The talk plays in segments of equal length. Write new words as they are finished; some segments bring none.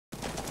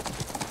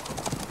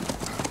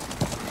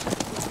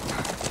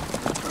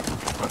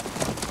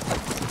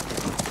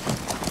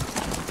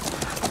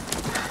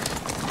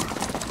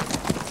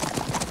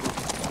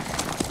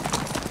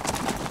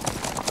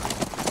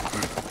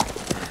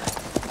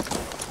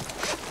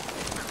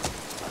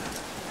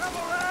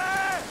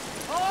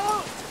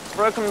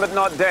Broken but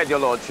not dead, your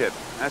lordship,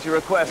 as you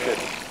requested.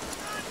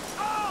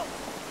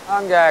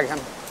 Ungag him.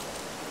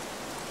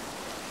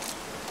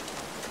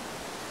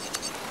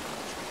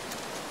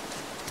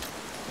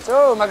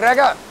 So,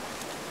 MacGregor,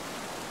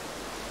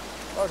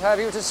 what have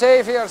you to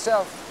say for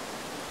yourself?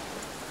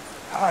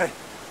 I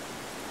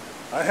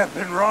have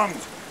been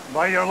wronged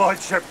by your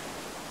lordship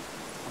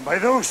and by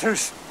those who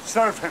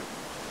serve him.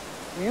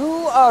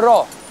 You are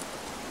wrong.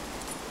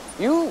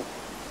 You,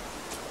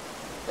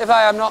 if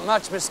I am not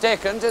much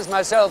mistaken, 'tis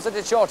myself that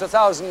is short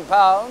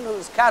 £1,000,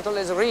 whose cattle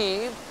is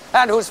reaved,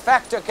 and whose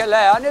factor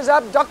Killearn is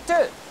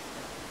abducted.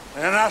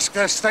 Then ask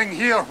this thing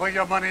here where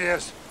your money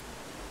is,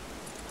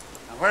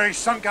 and where he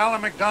sunk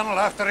Alan MacDonald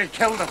after he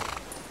killed him.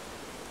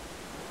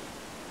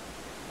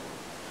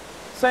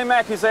 Same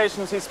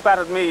accusations he spat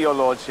at me, your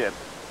lordship.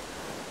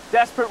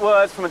 Desperate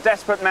words from a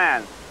desperate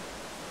man.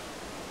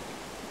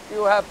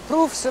 You have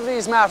proofs of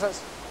these matters?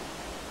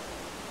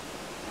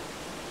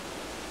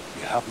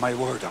 You have my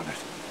word on it.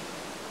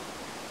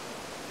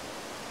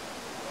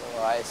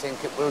 Oh, I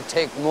think it will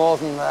take more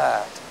than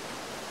that.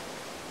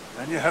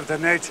 Then you have the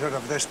nature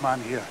of this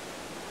man here.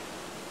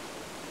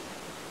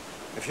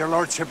 If your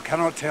lordship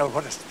cannot tell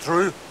what is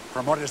true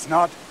from what is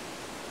not,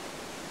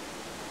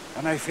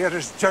 then I fear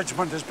his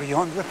judgment is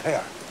beyond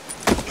repair.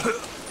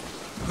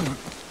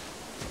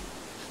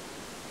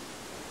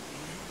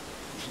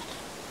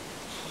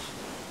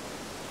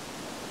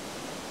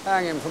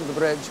 Hang him from the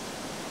bridge.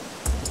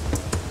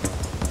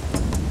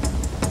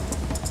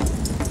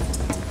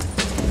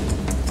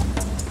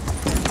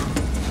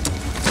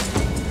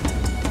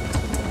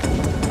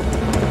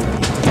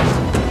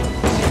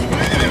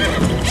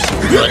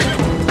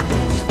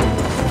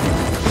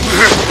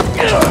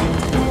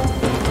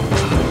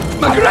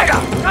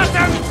 MacGregor! Set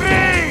him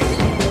free!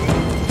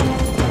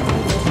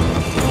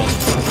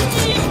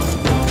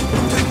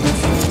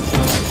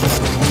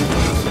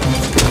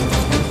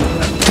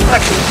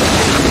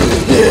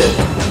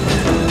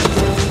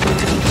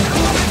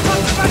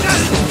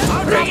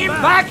 Bring him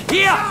back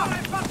here!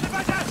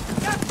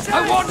 I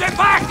want him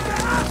back!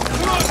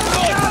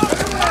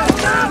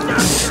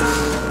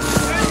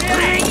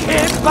 Bring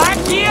him back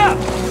here!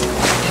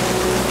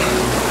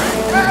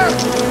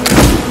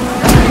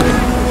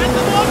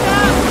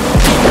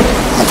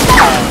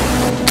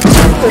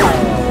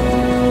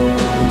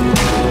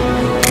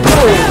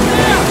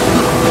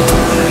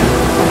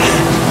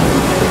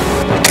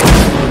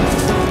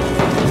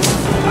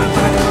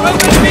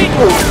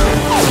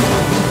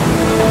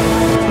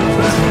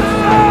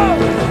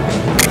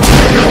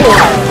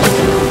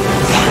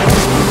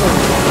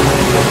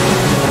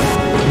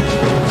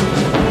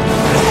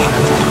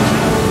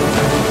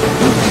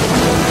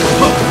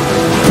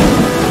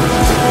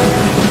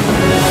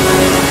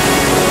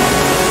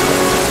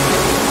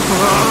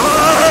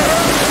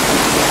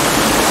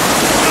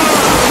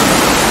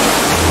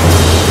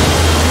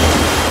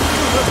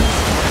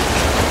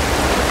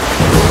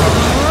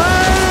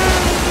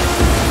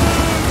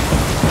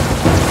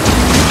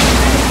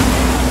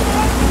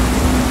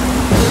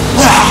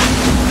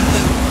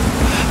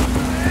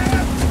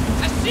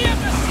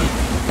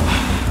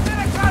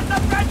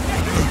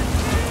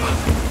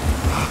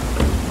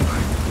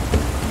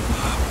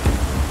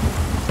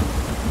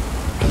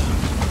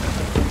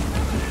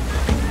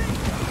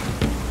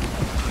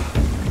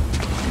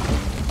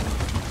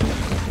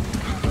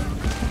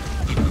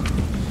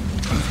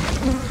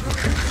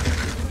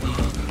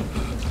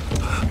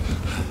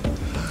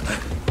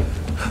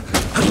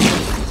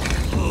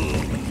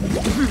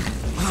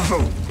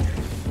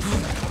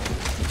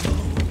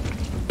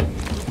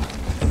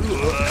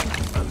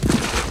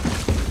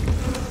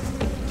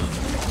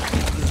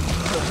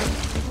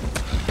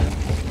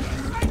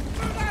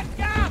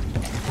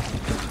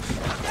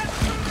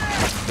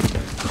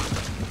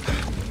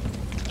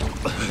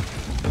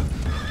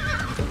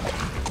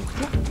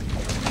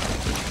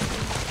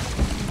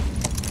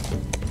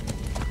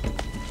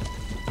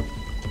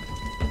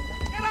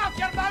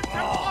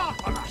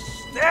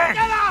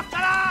 Get after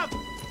him!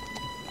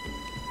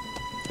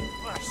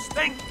 What a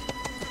stink!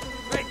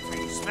 Wait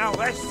till you smell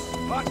this.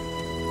 What?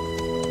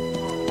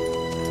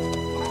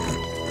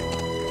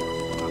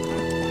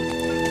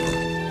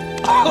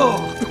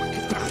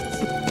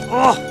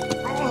 Oh!